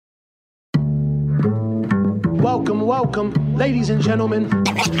Welcome, ladies and gentlemen.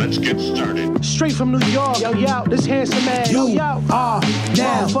 Let's get started. Straight from New York, yo, this handsome man, yo. Now,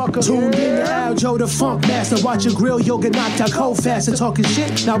 tuned in to Aldo, the funk master. Watch your grill, you'll get knocked out cold fast. And talking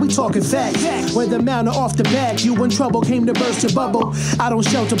shit, now we talking facts. Where the mount are off the back, you in trouble, came to burst your bubble. I don't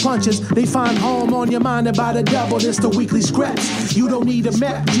shelter punches, they find home on your mind about a double. This the weekly scraps. You don't need a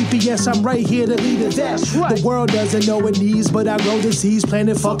map, GPS, I'm right here to lead it that. The world doesn't know it needs, but I wrote disease,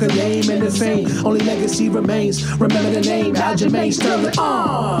 planet fuck a name and the fame. Only legacy remains. Remember the name, Aljamain Sterling.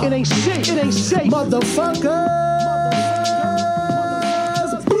 It ain't shit, motherfuckers.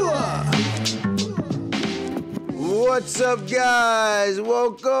 What's up, guys?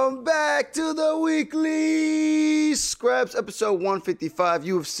 Welcome back to the weekly scraps, episode 155.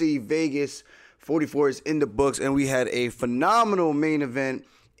 UFC Vegas 44 is in the books, and we had a phenomenal main event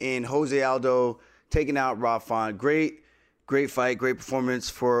in Jose Aldo taking out Rob Font. Great fight, great performance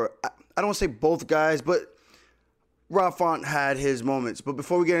for, I don't want to say both guys, but Rob Font had his moments. But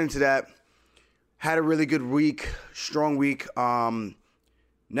before we get into that, had a really good week, strong week.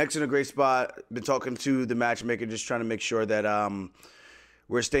 Next in a great spot. Been talking to the matchmaker, just trying to make sure that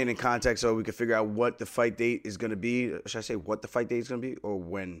we're staying in contact so we can figure out what the fight date is going to be. Should I say what the fight date is going to be, or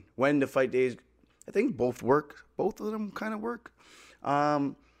when? When the fight date is? I think both work. Both of them kind of work.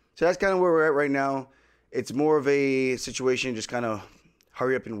 So that's kind of where we're at right now. It's more of a situation, just kind of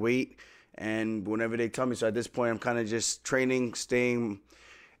hurry up and wait. And whenever they tell me, so at this point, I'm kind of just training, staying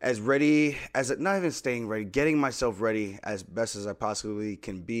as ready as, not even staying ready, getting myself ready as best as I possibly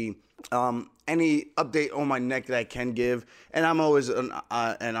can be. Any update on my neck that I can give, and I'm always an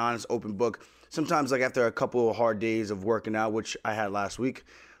honest, open book. Sometimes, like after a couple of hard days of working out, which I had last week,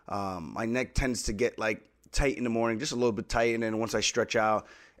 my neck tends to get like tight in the morning, just a little bit tight, and then once I stretch out,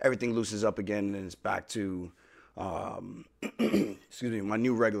 everything loosens up again, and it's back to, my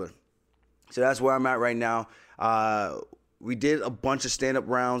new regular. So that's where I'm at right now. We did a bunch of stand-up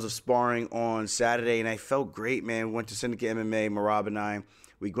rounds of sparring on Saturday, and I felt great, man. Went to Syndicate MMA, Marab and I.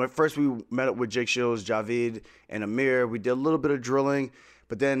 We met up with Jake Shields, Javid, and Amir. We did a little bit of drilling,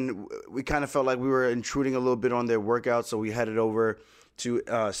 but then we kind of felt like we were intruding a little bit on their workout, so we headed over to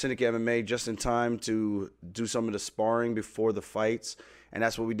Syndicate MMA just in time to do some of the sparring before the fights, and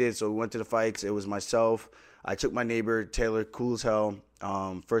that's what we did. So we went to the fights. It was myself. I took my neighbor, Taylor, cool as hell.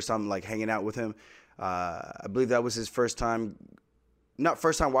 First time like hanging out with him. I believe that was his first time, not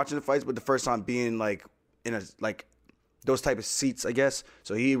first time watching the fights, but the first time being like in a like those type of seats, I guess.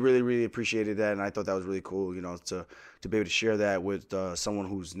 So he really, really appreciated that, and I thought that was really cool, to be able to share that with someone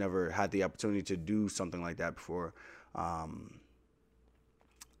who's never had the opportunity to do something like that before. And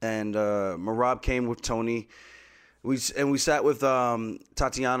Marab came with Tony. We sat with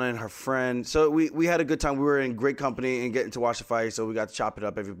Tatiana and her friend. So we had a good time. We were in great company and getting to watch the fight. So we got to chop it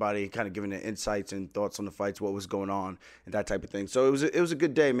up, everybody, kind of giving their insights and thoughts on the fights, what was going on, and that type of thing. So it was a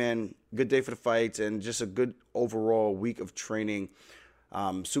good day, man. Good day for the fights and just a good overall week of training.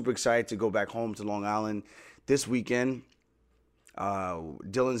 Super excited to go back home to Long Island this weekend.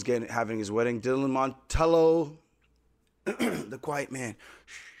 Dylan's having his wedding. Dylan Montello, the quiet man.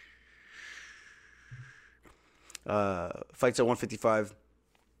 Fights at 155.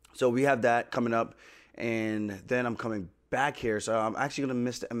 So we have that coming up, and then I'm coming back here. So I'm actually going to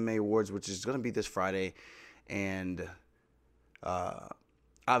miss the MMA Awards, which is going to be this Friday, and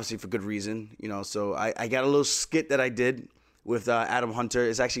obviously for good reason, So I got a little skit that I did with Adam Hunter.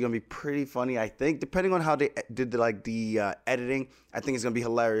 It's actually going to be pretty funny, I think, depending on how they did the editing. I think it's going to be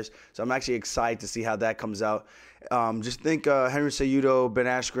hilarious. So I'm actually excited to see how that comes out. Just think Henry Cejudo, Ben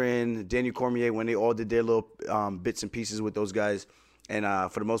Askren, Daniel Cormier, when they all did their little bits and pieces with those guys. And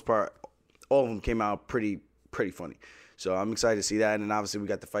for the most part, all of them came out pretty funny. So I'm excited to see that. And then obviously we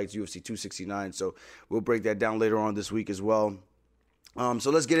got the fights, UFC 269. So we'll break that down later on this week as well. So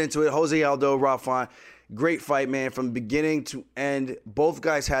let's get into it. Jose Aldo, Rob Font. Great fight, man, from beginning to end. Both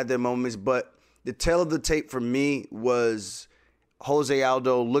guys had their moments, but the tail of the tape for me was Jose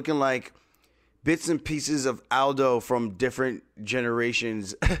Aldo looking like bits and pieces of Aldo from different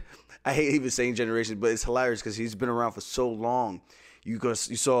generations. I hate even saying generations, but it's hilarious because he's been around for so long. You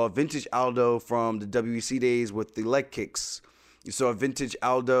saw a vintage Aldo from the WEC days with the leg kicks. You saw a vintage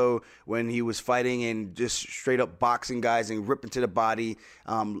Aldo when he was fighting and just straight up boxing guys and ripping to the body,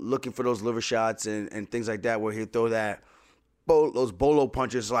 looking for those liver shots and things like that, where he'd throw those bolo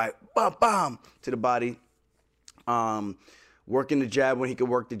punches like bam, bam to the body. Working the jab when he could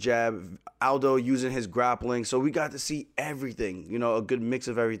work the jab. Aldo using his grappling. So we got to see everything, a good mix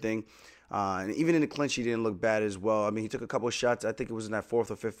of everything. And even in the clinch, he didn't look bad as well. I mean, he took a couple of shots. I think it was in that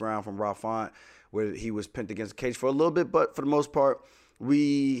fourth or fifth round from Rob Font, where he was pinned against the cage for a little bit. But for the most part,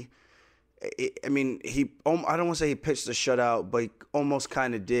 I mean, I don't want to say he pitched a shutout, but he almost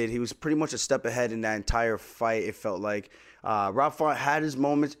kind of did. He was pretty much a step ahead in that entire fight, it felt like. Rob Font had his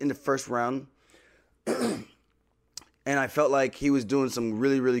moments in the first round, and I felt like he was doing some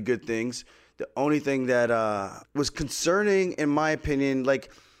really, really good things. The only thing that was concerning, in my opinion,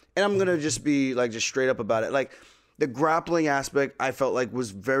 like, and I'm going to just be, like, just straight up about it, like, the grappling aspect, I felt like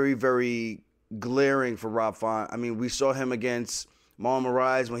was very, very glaring for Rob Font. I mean, we saw him against Marlon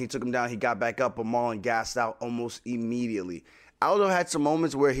Moraes. When he took him down, he got back up, but Marlon gassed out almost immediately. Aldo had some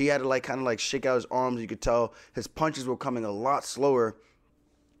moments where he had to kind of shake out his arms. You could tell his punches were coming a lot slower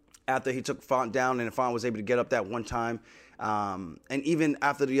after he took Font down, and Font was able to get up that one time. And even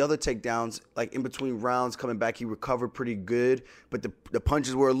after the other takedowns, like in between rounds coming back, he recovered pretty good. But the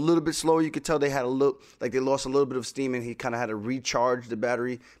punches were a little bit slower. You could tell they had they lost a little bit of steam, and he kind of had to recharge the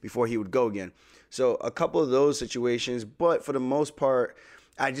battery before he would go again. So a couple of those situations, but for the most part,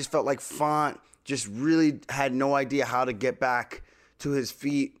 I just felt like Font just really had no idea how to get back to his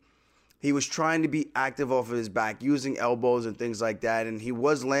feet. He was trying to be active off of his back, using elbows and things like that, and he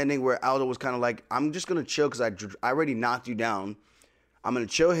was landing where Aldo was kind of like, I'm just going to chill because I already knocked you down. I'm going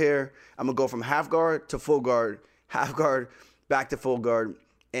to chill here. I'm going to go from half guard to full guard, half guard, back to full guard,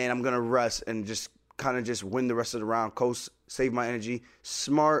 and I'm going to rest and just kind of just win the rest of the round, coast, save my energy.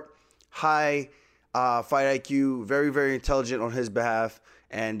 Smart, high fight IQ, very, very intelligent on his behalf,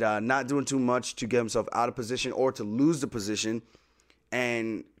 and not doing too much to get himself out of position or to lose the position,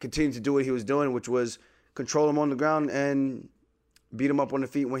 and continue to do what he was doing, which was control him on the ground and beat him up on the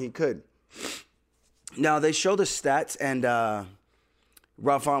feet when he could. Now, they show the stats, and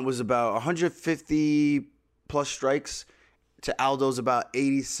Rob Font was about 150-plus strikes to Aldo's about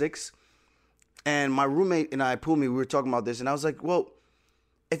 86. And my roommate and I, Pumi, we were talking about this, and I was like, well,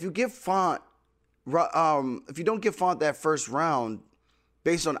 if you give Font, if you don't give Font that first round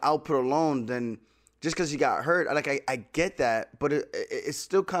based on output alone, then just because he got hurt, I get that, but it's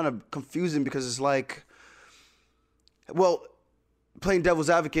still kind of confusing because it's like, well, playing devil's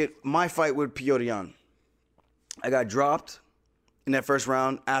advocate, my fight with Piotr Jan, I got dropped in that first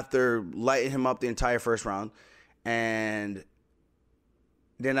round after lighting him up the entire first round, and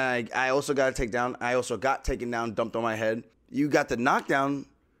then I also got a takedown. I also got taken down, dumped on my head. You got the knockdown,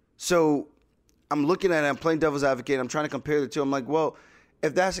 so I'm looking at it, I'm playing devil's advocate, I'm trying to compare the two. I'm like, well,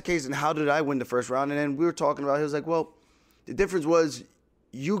 if that's the case, then how did I win the first round? And then we were talking about it. He was like, well, the difference was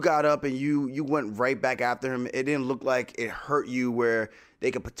you got up and you went right back after him. It didn't look like it hurt you where they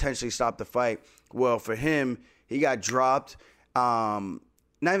could potentially stop the fight. Well, for him, he got dropped. Not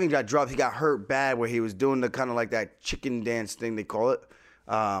even got dropped. He got hurt bad where he was doing the kind of like that chicken dance thing, they call it.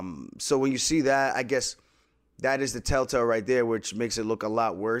 So when you see that, I guess that is the telltale right there, which makes it look a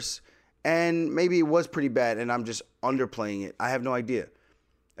lot worse. And maybe it was pretty bad, and I'm just underplaying it. I have no idea.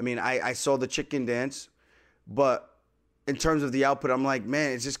 I mean, I saw the chicken dance, but in terms of the output, I'm like,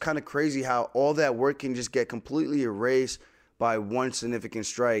 man, it's just kind of crazy how all that work can just get completely erased by one significant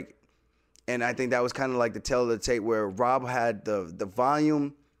strike. And I think that was kind of like the tale of the tape where Rob had the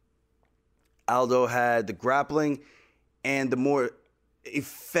volume, Aldo had the grappling, and the more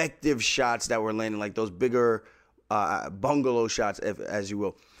effective shots that were landing, like those bigger bungalow shots, as you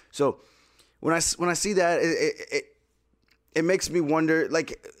will. So when I see that, it makes me wonder,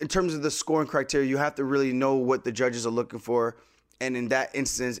 like, in terms of the scoring criteria, you have to really know what the judges are looking for. And in that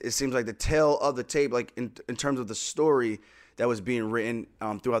instance, it seems like the tale of the tape, like in terms of the story that was being written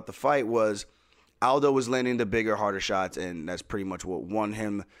throughout the fight, was Aldo was landing the bigger, harder shots, and that's pretty much what won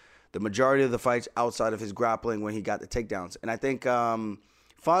him the majority of the fights outside of his grappling when he got the takedowns. And I think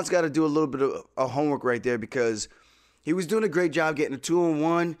Font's got to do a little bit of homework right there, because he was doing a great job getting a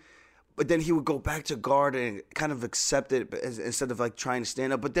 2-on-1, but then he would go back to guard and kind of accept it instead of like trying to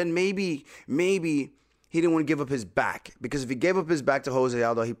stand up. But then maybe he didn't want to give up his back, because if he gave up his back to Jose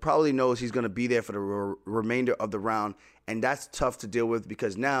Aldo, he probably knows he's going to be there for the remainder of the round. And that's tough to deal with,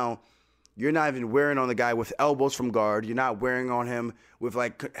 because now you're not even wearing on the guy with elbows from guard. You're not wearing on him with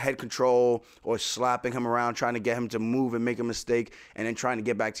like head control or slapping him around, trying to get him to move and make a mistake and then trying to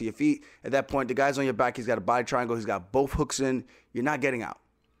get back to your feet. At that point, the guy's on your back. He's got a body triangle. He's got both hooks in. You're not getting out.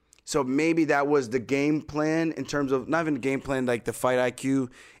 So maybe that was the game plan in terms of, not even the game plan, like the fight IQ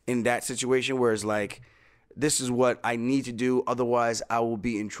in that situation, where it's like, this is what I need to do. Otherwise, I will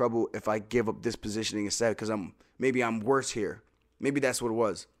be in trouble if I give up this positioning instead, because maybe I'm worse here. Maybe that's what it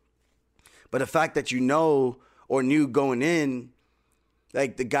was. But the fact that you know or knew going in,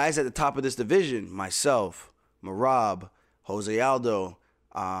 like the guys at the top of this division, myself, Marab, Jose Aldo,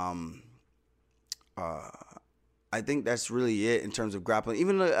 I think that's really it in terms of grappling.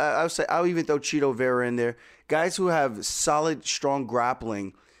 Even I'll even throw Cheeto Vera in there. Guys who have solid, strong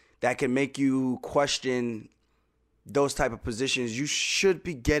grappling that can make you question those type of positions, you should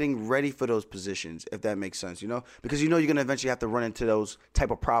be getting ready for those positions, if that makes sense, because you're going to eventually have to run into those type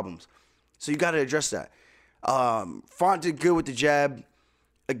of problems. So you got to address that. Font did good with the jab.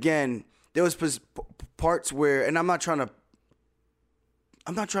 Again, there was parts where, and I'm not trying to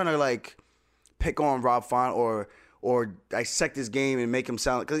like pick on Rob Font or dissect his game and make him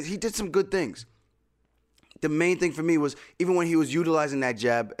sound, because he did some good things. The main thing for me was, even when he was utilizing that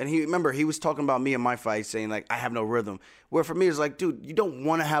jab, and he was talking about me in my fight, saying like, I have no rhythm. Where for me, it's like, dude, you don't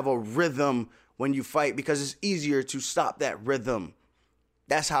want to have a rhythm when you fight, because it's easier to stop that rhythm.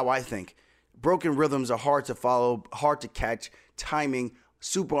 That's how I think. Broken rhythms are hard to follow, hard to catch, timing,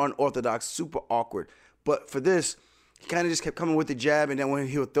 super unorthodox, super awkward. But for this, he kind of just kept coming with the jab, and then when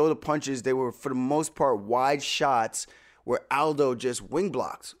he would throw the punches, they were, for the most part, wide shots where Aldo just wing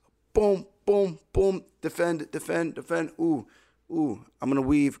blocks. Boom, boom, boom, defend. Ooh, I'm going to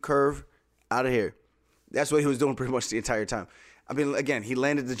weave, curve, out of here. That's what he was doing pretty much the entire time. I mean, again, he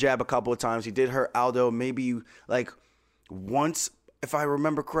landed the jab a couple of times. He did hurt Aldo maybe like once, if I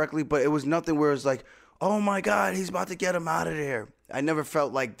remember correctly, but it was nothing where it was like, oh my God, he's about to get him out of there. I never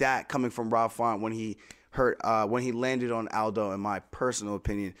felt like that coming from Rob Font when he landed on Aldo, in my personal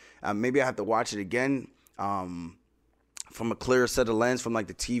opinion. Maybe I have to watch it again. From a clearer set of lens from like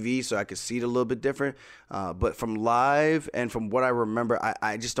the TV, so I could see it a little bit different. But from live and from what I remember,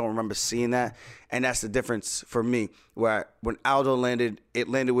 I just don't remember seeing that. And that's the difference for me, where when Aldo landed, it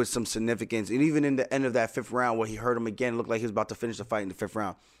landed with some significance. And even in the end of that 5th round where he hurt him again, it looked like he was about to finish the fight in the 5th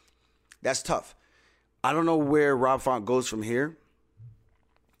round. That's tough. I don't know where Rob Font goes from here.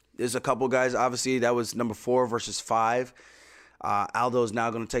 There's a couple guys, obviously, that was number 4 versus 5. Aldo's now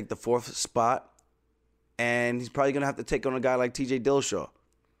going to take the 4th spot. And he's probably going to have to take on a guy like TJ Dillashaw.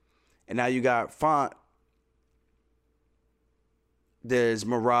 And now you got Font. There's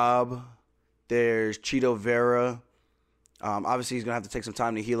Merab. There's Chito Vera. Obviously, he's going to have to take some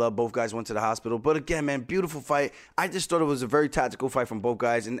time to heal up. Both guys went to the hospital. But again, man, beautiful fight. I just thought it was a very tactical fight from both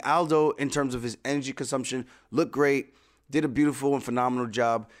guys. And Aldo, in terms of his energy consumption, looked great. Did a beautiful and phenomenal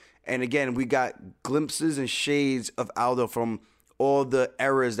job. And again, we got glimpses and shades of Aldo from all the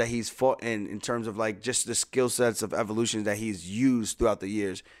eras that he's fought in terms of like just the skill sets of evolution that he's used throughout the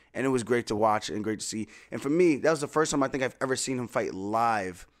years. And it was great to watch and great to see. And for me, that was the first time I think I've ever seen him fight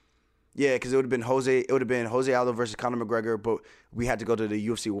live. Yeah, because it would have been Jose Aldo versus Conor McGregor, but we had to go to the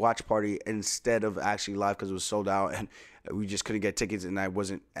UFC watch party instead of actually live because it was sold out and we just couldn't get tickets, and I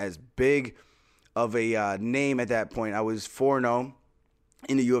wasn't as big of a name at that point. I was 4-0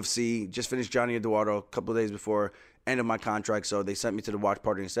 in the UFC, just finished Johnny Eduardo a couple of days before end of my contract, so they sent me to the watch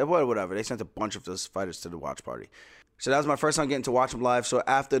party and said, well, whatever. They sent a bunch of those fighters to the watch party. So that was my first time getting to watch them live. So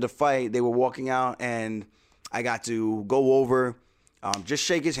after the fight, they were walking out, and I got to go over, just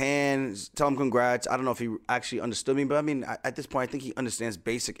shake his hand, tell him congrats. I don't know if he actually understood me, but I mean, at this point, I think he understands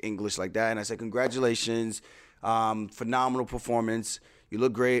basic English like that. And I said, congratulations, phenomenal performance. You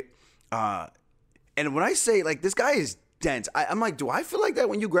look great. And when I say, like, this guy is dense, I'm like, do I feel like that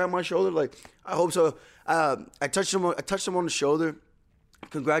when you grab my shoulder? Like, I hope so. I touched him on the shoulder.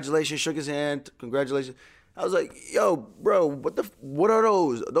 Congratulations. Shook his hand. Congratulations. I was like, yo, bro, what are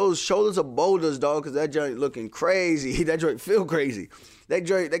those? Those shoulders are boulders, dog, because that joint looking crazy. That joint feel crazy.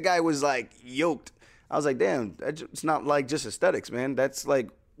 That guy was, like, yoked. I was like, damn, it's not, like, just aesthetics, man. That's,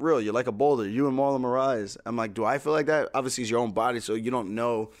 like, real. You're like a boulder. You and Marlon Moraes. I'm like, do I feel like that? Obviously, it's your own body, so you don't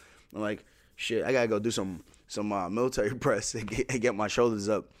know. I'm like, shit, I got to go do some military press and get my shoulders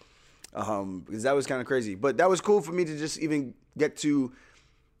up. Because that was kind of crazy. But that was cool for me to just even get to,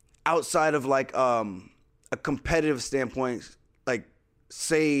 outside of, like, a competitive standpoint, like,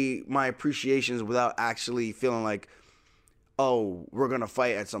 say my appreciations without actually feeling like, oh, we're going to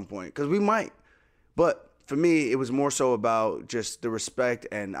fight at some point. Because we might. But for me, it was more so about just the respect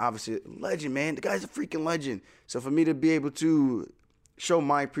and obviously legend, man. The guy's a freaking legend. So for me to be able to show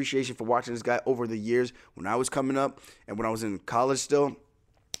my appreciation for watching this guy over the years when I was coming up and when I was in college still,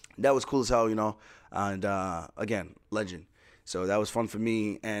 that was cool as hell, you know. And again, legend. So that was fun for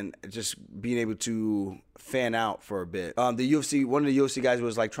me, and just being able to fan out for a bit. One of the UFC guys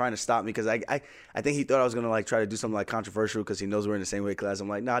was like trying to stop me because I think he thought I was gonna like try to do something like controversial because he knows we're in the same weight class. I'm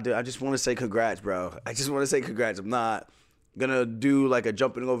like, nah, dude, I just want to say congrats, bro. I just want to say congrats. I'm not gonna do like a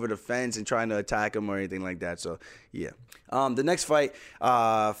jumping over the fence and trying to attack him or anything like that. So yeah. The next fight,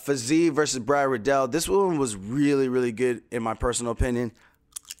 Fiziev versus Brad Riddell. This one was really, really good in my personal opinion.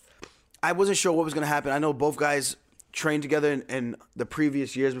 I wasn't sure what was gonna happen. I know both guys trained together in the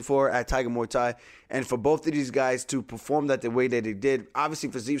previous years before at Tiger Muay Thai, and for both of these guys to perform that the way that they did, obviously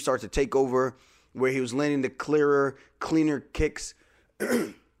Fiziev started to take over where he was landing the cleaner kicks.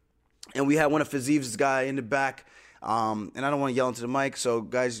 And we had one of Fiziv's guy in the back. And I don't want to yell into the mic, so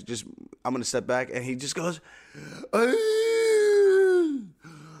guys, I'm going to step back. And he just goes, and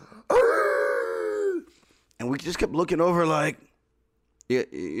we just kept looking over like,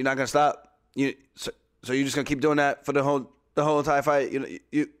 you're not going to stop? So you're just going to keep doing that for the whole entire fight?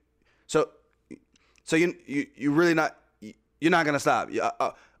 So you really not, you're not going to stop?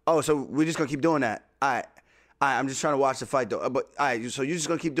 So we're just going to keep doing that? All right, I'm just trying to watch the fight, though. But, all right, so you're just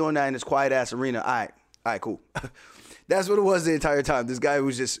going to keep doing that in this quiet-ass arena? All right, cool. That's what it was the entire time. This guy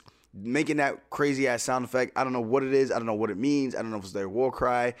was just making that crazy-ass sound effect. I don't know what it is. I don't know what it means. I don't know if it's their war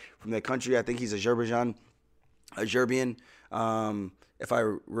cry from their country. I think he's Azerbaijan, if I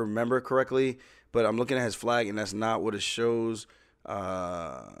remember correctly. But I'm looking at his flag, and that's not what it shows.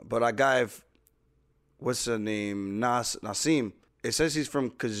 But our guy, what's the name? Nasim. It says he's from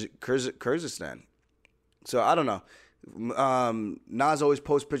Kyrgyzstan. So I don't know. Nas always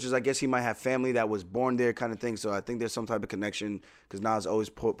posts pictures. I guess he might have family that was born there, kind of thing. So I think there's some type of connection because Nas always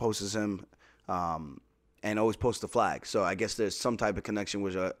posts him, and always posts the flag. So I guess there's some type of connection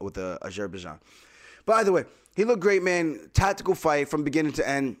with Azerbaijan. But either way, he looked great, man. Tactical fight from beginning to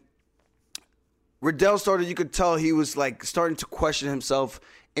end. Riddell started. You could tell he was like starting to question himself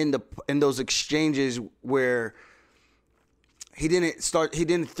in those exchanges where he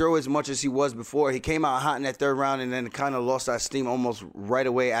didn't throw as much as he was before. He came out hot in that third round and then kind of lost that steam almost right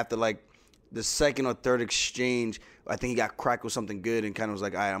away after like the second or third exchange. I think he got cracked with something good and kind of was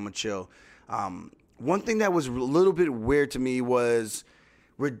like, all right, I'm going to chill. One thing that was a little bit weird to me was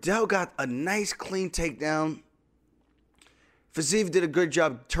Riddell got a nice clean takedown. Fiziv did a good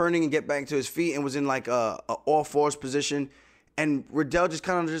job turning and get back to his feet and was in like a all fours position. And Riddell just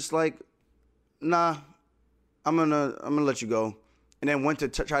kind of just like, nah, I'm gonna let you go, and then went to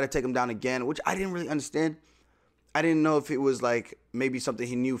try to take him down again, which I didn't really understand. I didn't know if it was like maybe something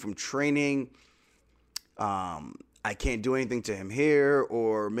he knew from training. I can't do anything to him here,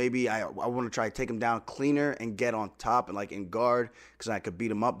 or maybe I want to try to take him down cleaner and get on top and like in guard because I could beat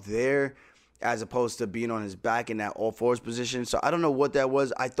him up there, as opposed to being on his back in that all fours position. So I don't know what that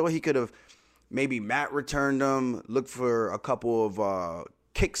was. I thought he could have maybe mat returned him, looked for a couple of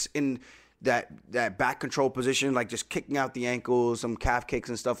kicks in that back control position, like just kicking out the ankles, some calf kicks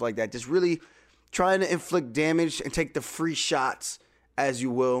and stuff like that. Just really trying to inflict damage and take the free shots, as you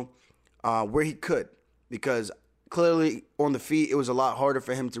will, where he could. Because clearly on the feet, it was a lot harder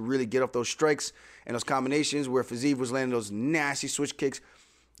for him to really get off those strikes and those combinations where Fiziv was landing those nasty switch kicks.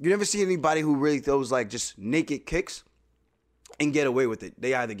 You never see anybody who really throws like just naked kicks and get away with it.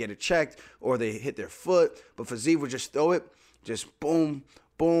 They either get it checked or they hit their foot. But Fiziv would just throw it, just boom,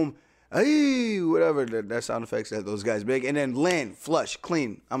 boom, hey, whatever that sound effects that those guys make, and then land, flush,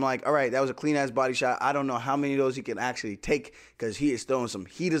 clean. I'm like, all right, that was a clean-ass body shot. I don't know how many of those he can actually take because he is throwing some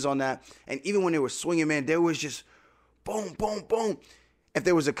heaters on that. And even when they were swinging, man, there was just boom, boom, boom. If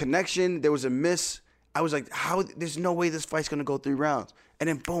there was a connection, there was a miss, I was like, how? There's no way this fight's going to go 3 rounds. And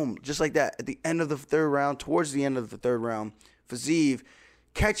then boom, just like that, at the end of the third round, towards the end of the third round, Fiziv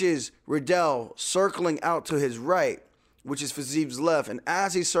catches Riddell circling out to his right, which is Fiziv's left. And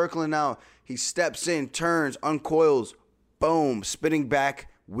as he's circling out, he steps in, turns, uncoils, boom, spinning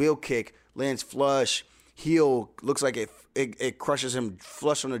back, wheel kick, lands flush, heel, looks like it crushes him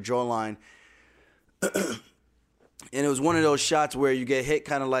flush on the jawline. And it was one of those shots where you get hit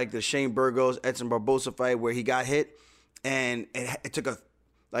kind of like the Shane Burgos, Edson Barbosa fight where he got hit and it took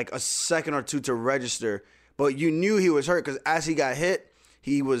a second or two to register. But you knew he was hurt because as he got hit,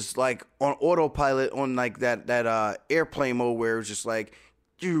 he was like on autopilot on like that airplane mode where it was just like,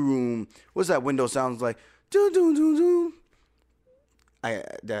 doom. What's that window sounds like? Doom, doom, doom, doom. I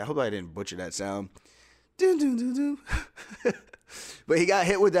hope I didn't butcher that sound. Doom, doom, doom, doom. But he got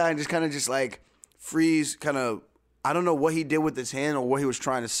hit with that and just kind of just like freeze, kind of. I don't know what he did with his hand or what he was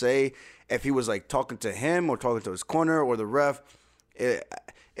trying to say. If he was like talking to him or talking to his corner or the ref.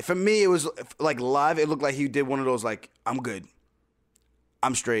 For me, it was like live. It looked like he did one of those like, I'm good.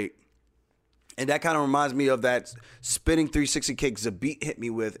 I'm straight. And that kind of reminds me of that spinning 360 kick Zabit hit me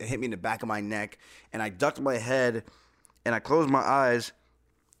with. It hit me in the back of my neck. And I ducked my head and I closed my eyes.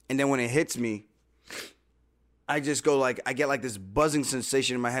 And then when it hits me, I just go like, I get like this buzzing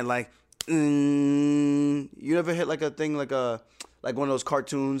sensation in my head like, you ever hit like a thing like one of those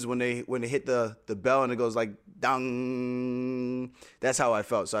cartoons when they hit the bell and it goes like dong. That's how I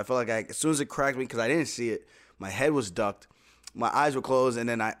felt. So I felt like as soon as it cracked me, because I didn't see it, my head was ducked, my eyes were closed, and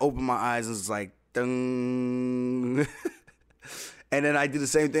then I opened my eyes and it's like dong. And then I did the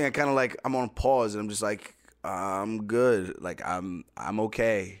same thing. I kind of like, I'm on pause and I'm just like, I'm good. Like I'm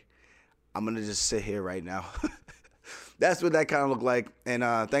okay. I'm gonna just sit here right now. that's what that kind of looked like. And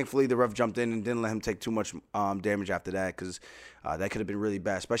thankfully, the ref jumped in and didn't let him take too much damage after that, because that could have been really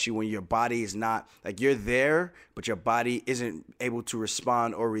bad, especially when your body is not, like, you're there, but your body isn't able to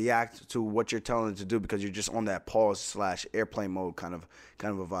respond or react to what you're telling it to do because you're just on that pause/airplane mode kind of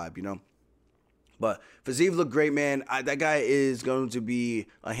a vibe, you know? But Fiziev looked great, man. That guy is going to be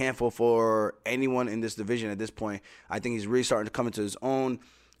a handful for anyone in this division at this point. I think he's really starting to come into his own.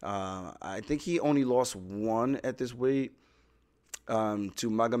 I think he only lost one at this weight to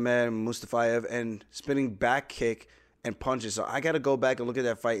Magomed Mustafayev, and spinning back kick and punches. So I got to go back and look at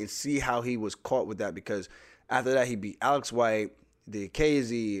that fight and see how he was caught with that, because after that he beat Alex White, the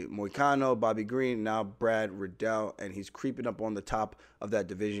KZ, Moicano, Bobby Green, now Brad Riddell, and he's creeping up on the top of that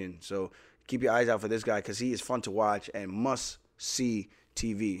division. So keep your eyes out for this guy, because he is fun to watch and must-see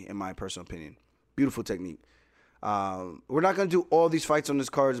TV, in my personal opinion. Beautiful technique. We're not going to do all these fights on this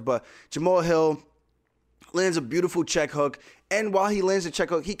card, but Jamal Hill lands a beautiful check hook, and while he lands a check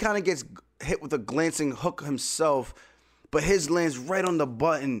hook, he kind of gets hit with a glancing hook himself, but his lands right on the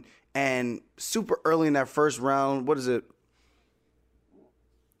button, and super early in that first round. What is it?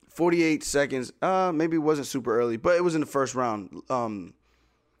 48 seconds. Maybe it wasn't super early, but it was in the first round.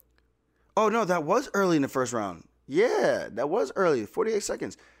 Oh, no, that was early in the first round. Yeah, that was early, 48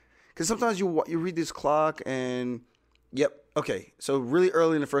 seconds. Because sometimes you read this clock and, yep, okay. So really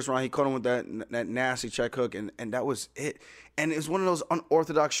early in the first round, he caught him with that nasty check hook, and that was it. And it was one of those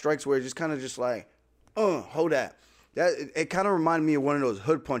unorthodox strikes where it just kind of just like, hold that. It kind of reminded me of one of those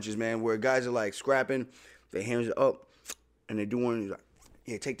hood punches, man, where guys are like scrapping, their hands are up, and they're doing, like,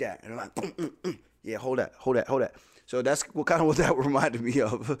 yeah, take that. And they're like, yeah, hold that. So that's what that reminded me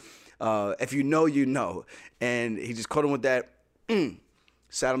of. If you know, you know. And he just caught him with that,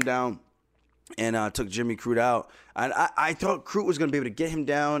 sat him down, and took Jimmy Crute out. And I thought Crute was going to be able to get him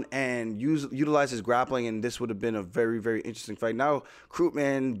down and utilize his grappling, and this would have been a very, very interesting fight. Now, Crute,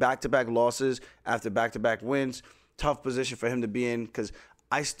 man, back-to-back losses after back-to-back wins. Tough position for him to be in, because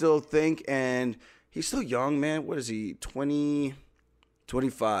I still think, and he's still young, man. What is he, 20,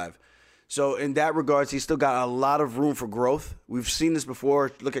 25? So in that regards, he's still got a lot of room for growth. We've seen this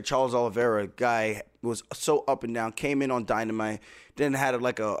before. Look at Charles Oliveira. Guy was so up and down, came in on Dynamite, then had a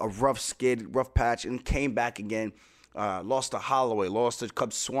rough patch, and came back again. Lost to Holloway, lost to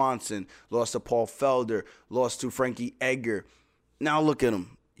Cub Swanson, lost to Paul Felder, lost to Frankie Edgar. Now look at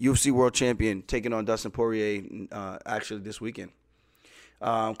him, UFC World Champion, taking on Dustin Poirier actually this weekend.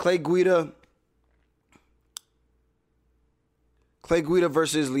 Clay Guida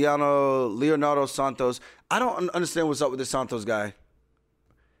versus Leonardo Santos. I don't understand what's up with this Santos guy.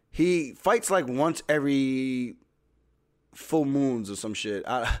 He fights like once every full moons or some shit,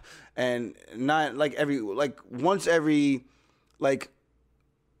 and not like once every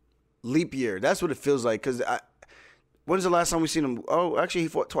leap year. That's what it feels like. Cause when's the last time we seen him? Oh, actually, he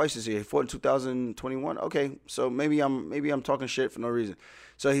fought twice this year. He fought in 2021. Okay, so maybe I'm talking shit for no reason.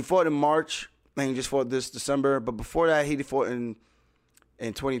 So he fought in March, and he just fought this December. But before that, he fought in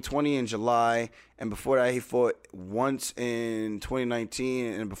 2020 in July, and before that he fought once in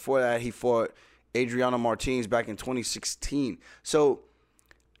 2019, and before that he fought Adriano Martins back in 2016. So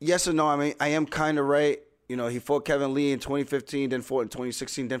yes or no, I mean, I am kind of right. You know, he fought Kevin Lee in 2015, then fought in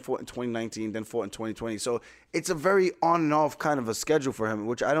 2016, then fought in 2019, then fought in 2020. So it's a very on and off kind of a schedule for him,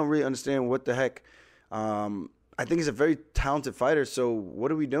 which I don't really understand what the heck. I think he's a very talented fighter, so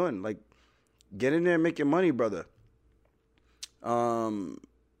what are we doing? Like, get in there and make your money, brother.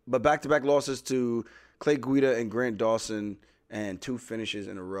 But back-to-back losses to Clay Guida and Grant Dawson, and 2 finishes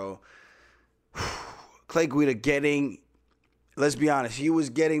in a row. Clay Guida let's be honest, he was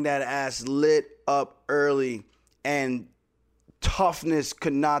getting that ass lit up early, and toughness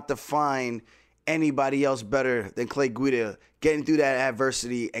could not define anybody else better than Clay Guida, getting through that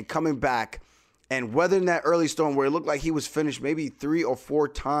adversity and coming back and weathering that early storm where it looked like he was finished maybe 3 or 4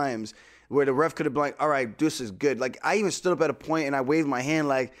 times, where the ref could have been like, all right, this is good. Like, I even stood up at a point and I waved my hand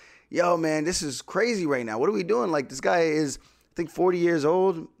like, yo, man, this is crazy right now. What are we doing? Like, this guy is, I think, 40 years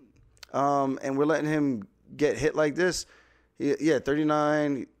old, and we're letting him get hit like this. Yeah,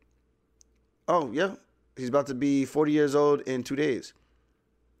 39. Oh, yeah. He's about to be 40 years old in 2 days,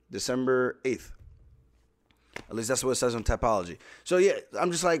 December 8th. At least that's what it says on Tapology. So, yeah,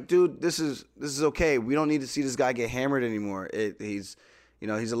 I'm just like, dude, this is okay. We don't need to see this guy get hammered anymore. He's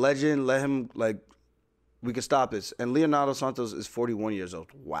a legend. Let him, we can stop this. And Leonardo Santos is 41 years old.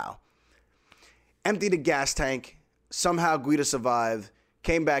 Wow. Emptied the gas tank. Somehow Guida survived.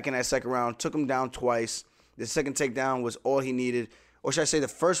 Came back in that second round. Took him down twice. The second takedown was all he needed. Or should I say the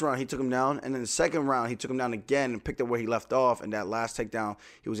first round he took him down. And then the second round he took him down again and picked up where he left off. And that last takedown,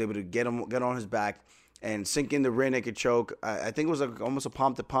 he was able to get on his back and sink in the rear naked choke. I think it was like almost a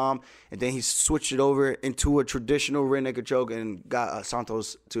palm to palm, and then he switched it over into a traditional rear naked choke and got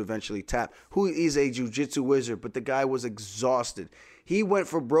Santos to eventually tap, who is a jiu-jitsu wizard, but the guy was exhausted. He went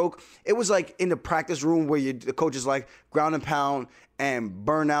for broke. It was like in the practice room where the coach is like ground and pound and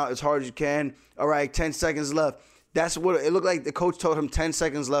burn out as hard as you can. All right, 10 seconds left. That's what it looked like. The coach told him 10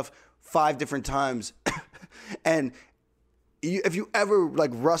 seconds left 5 different times. And if you ever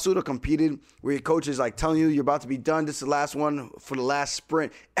like wrestled or competed where your coach is like telling you you're about to be done, this is the last one for the last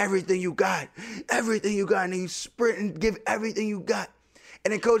sprint, everything you got, and then you sprint and give everything you got.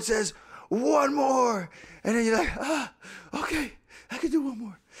 And then coach says, one more. And then you're like, okay, I can do one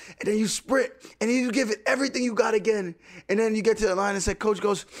more. And then you sprint, and then you give it everything you got again. And then you get to the line and say, coach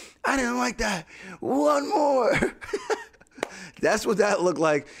goes, I didn't like that. One more. That's what that looked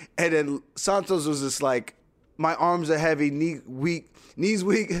like. And then Santos was just like, my arms are heavy, knees weak,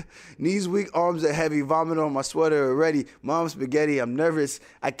 arms are heavy, vomit on my sweater already. Mom, spaghetti, I'm nervous.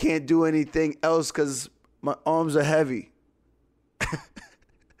 I can't do anything else because my arms are heavy.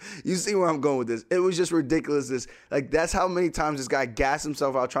 You see where I'm going with this. It was just ridiculous. Like, that's how many times this guy gassed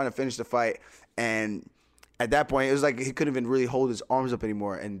himself out trying to finish the fight. And at that point, it was like he couldn't even really hold his arms up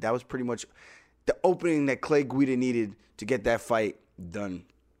anymore. And that was pretty much the opening that Clay Guida needed to get that fight done.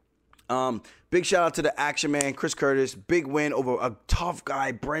 Big shout out to the action man, Chris Curtis. Big win over a tough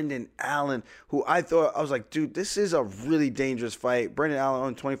guy, Brendan Allen, who I was like, dude, this is a really dangerous fight. Brendan Allen,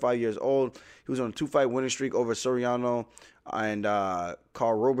 only 25 years old. He was on a 2-fight winning streak over Soriano and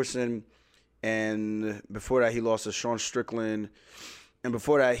Carl Roberson. And before that, he lost to Sean Strickland. And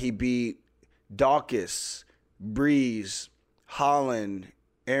before that, he beat Dawkins, Breeze, Holland,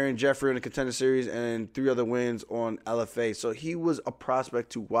 Aaron Jeffrey in the Contender Series, and 3 other wins on LFA. So he was a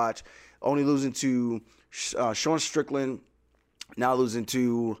prospect to watch, only losing to Sean Strickland, now losing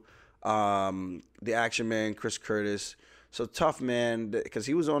to the action man, Chris Curtis. So tough, man, because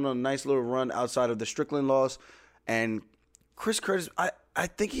he was on a nice little run outside of the Strickland loss. And Chris Curtis, I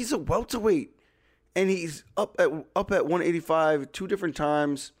think he's a welterweight, and he's up at 185 2 different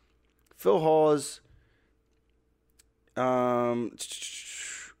times. Phil Hawes,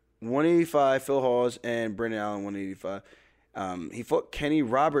 185, Phil Hawes, and Brendan Allen, 185. He fought Kenny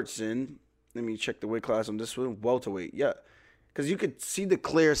Robertson. Let me check the weight class on this one. Welterweight, yeah. Because you could see the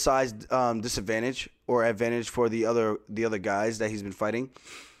clear size disadvantage or advantage for the other guys that he's been fighting.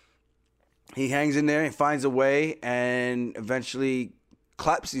 He hangs in there and finds a way and eventually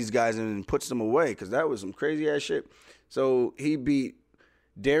claps these guys and puts them away, because that was some crazy-ass shit. So he beat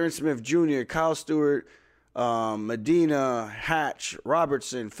Darren Smith Jr., Kyle Stewart, Medina, Hatch,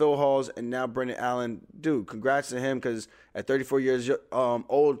 Robertson, Phil Hawes, and now Brendan Allen. Dude, congrats to him, because at 34 years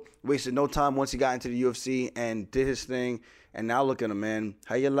old, wasted no time once he got into the UFC and did his thing. And now look at him, man.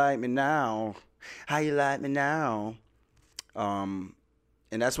 How you like me now? How you like me now?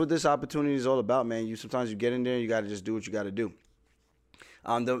 And that's what this opportunity is all about, man. Sometimes you get in there, you got to just do what you got to do.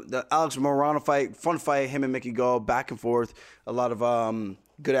 The Alex Morano fight, fun fight, him and Mickey Gall, back and forth. A lot of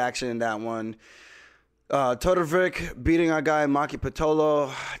good action in that one. Todorovic beating our guy Maki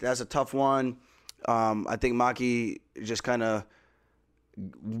Pitolo. That's a tough one. I think Maki just kind of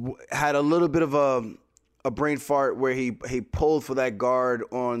had a little bit of a brain fart where he pulled for that guard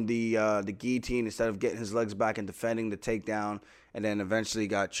on the guillotine instead of getting his legs back and defending the takedown, and then eventually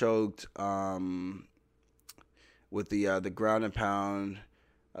got choked with the ground and pound.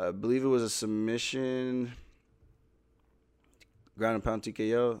 I believe it was a submission. Ground and pound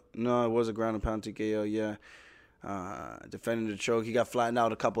TKO? No, it was a ground and pound TKO, yeah. Defending the choke. He got flattened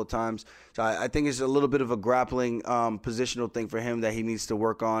out a couple of times. So I think it's a little bit of a grappling positional thing for him that he needs to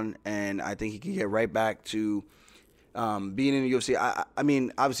work on, and I think he can get right back to being in the UFC. I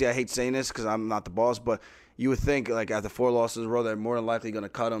mean, obviously I hate saying this because I'm not the boss, but you would think like after 4 losses in a row they're more than likely going to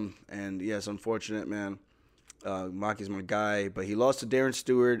cut him, and yeah, it's unfortunate, man. Maki's my guy, but he lost to Darren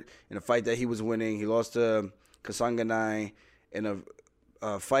Stewart in a fight that he was winning. He lost to Kasanganai in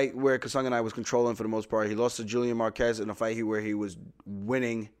a fight where Kasanganai was controlling for the most part. He lost to Julian Marquez in a fight where he was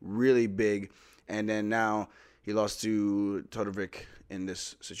winning really big. And then now he lost to Todorovic in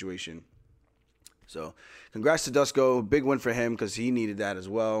this situation. So congrats to Dusko. Big win for him because he needed that as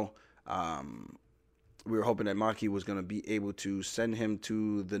well. We were hoping that Maki was going to be able to send him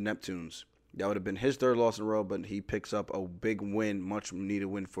to the Neptunes. That would have been his 3rd loss in a row, but he picks up a big win, much needed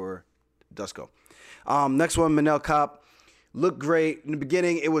win for Dusko. Next one, Manel Kopp. Looked great. In the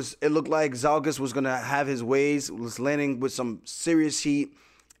beginning, it looked like Zalgas was going to have his ways, was landing with some serious heat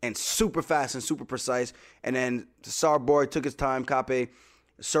and super fast and super precise. And then Sarboy took his time, Kape,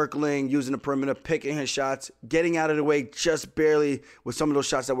 circling, using the perimeter, picking his shots, getting out of the way just barely with some of those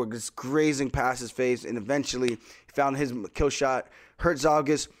shots that were just grazing past his face, and eventually he found his kill shot, hurt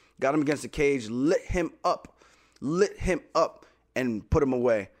Zalgis, got him against the cage, lit him up, and put him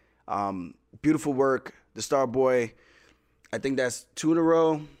away. Beautiful work, the Star Boy. I think that's 2 in a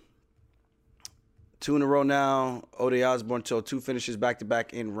row. 2 in a row now. Ode Osborne, so 2 finishes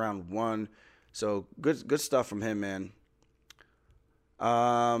back-to-back in round 1. So good stuff from him, man.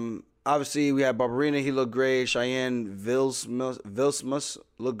 Obviously, we had Barberina. He looked great. Cheyenne Vilsmus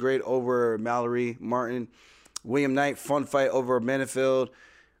looked great over Mallory Martin. William Knight, fun fight over Manifield.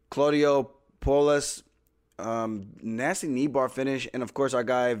 Claudio Polis, nasty knee bar finish. And, of course, our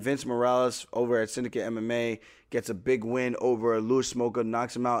guy Vince Morales over at Syndicate MMA gets a big win over Louis Smoker,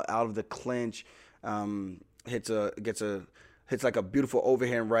 knocks him out of the clinch. Hits like a beautiful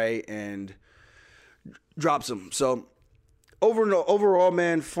overhand right and drops him. So overall,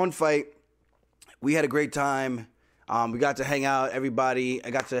 man, fun fight. We had a great time. We got to hang out, everybody. I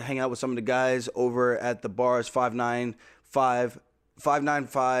got to hang out with some of the guys over at the bars,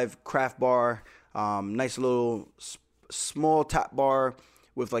 595 Craft Bar. Nice little small tap bar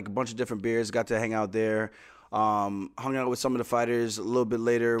with like a bunch of different beers. Got to hang out there. Hung out with some of the fighters a little bit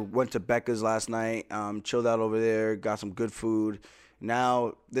later. Went to Becca's last night. Chilled out over there. Got some good food.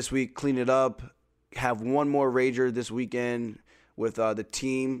 Now, this week, clean it up. Have one more Rager this weekend with the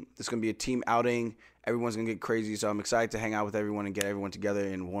team. This is going to be a team outing. Everyone's going to get crazy, so I'm excited to hang out with everyone and get everyone together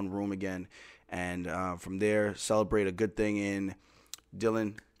in one room again. And from there, celebrate a good thing in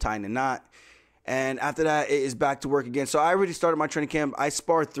Dillon, tying the knot. And after that, it is back to work again. So I already started my training camp. I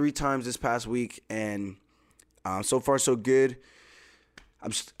sparred 3 times this past week, and so far so good.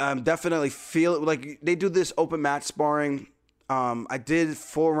 I'm definitely feeling like they do this open mat sparring. I did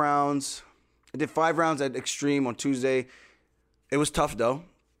 4 rounds. I did 5 rounds at Extreme on Tuesday. It was tough though.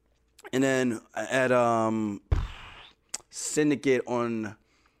 And then at Syndicate on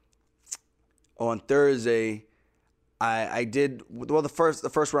Thursday, I did the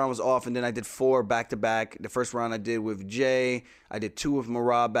first round was off, and then I did 4 back-to-back. The first round I did with Jay. I did 2 with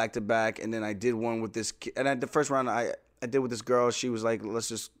Marab back-to-back, and then I did 1 with this kid. And the first round I did with this girl. She was like, let's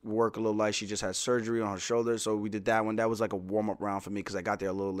just work a little light. She just had surgery on her shoulder, so we did that one. That was like a warm-up round for me because I got there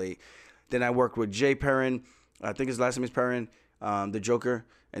a little late. Then I worked with Jay Perrin. I think his last name is Perrin, the Joker.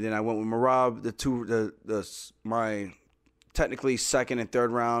 And then I went with Marab, my technically second and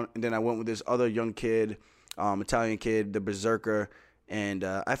third round. And then I went with this other young kid, Italian kid, the Berserker. And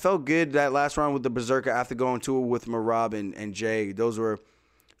I felt good that last round with the Berserker after going to it with Marab and Jay. Those were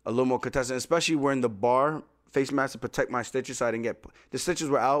a little more contested, especially wearing the bar face mask to protect my stitches so I didn't get – the stitches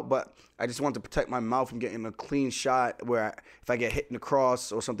were out, but I just wanted to protect my mouth from getting a clean shot where if I get hit in the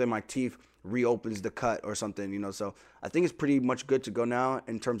cross or something, my teeth reopens the cut or something, you know. So I think it's pretty much good to go now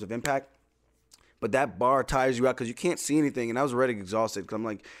in terms of impact. But that bar tires you out because you can't see anything, and I was already exhausted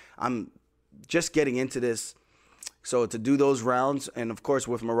because I'm just getting into this. So to do those rounds, and of course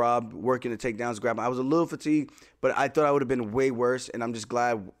with Marab working the takedowns, I was a little fatigued, but I thought I would have been way worse, and I'm just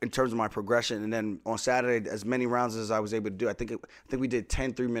glad in terms of my progression. And then on Saturday, as many rounds as I was able to do, I think we did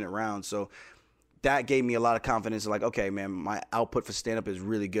 10 3-minute rounds. So that gave me a lot of confidence. Like, okay, man, my output for stand-up is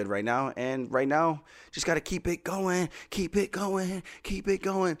really good right now. And right now, just got to keep it going, keep it going, keep it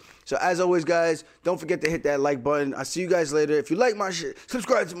going. So as always, guys, don't forget to hit that like button. I'll see you guys later. If you like my shit,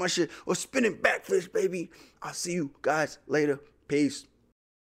 subscribe to my shit or spinning backflips, baby. I'll see you guys later. Peace.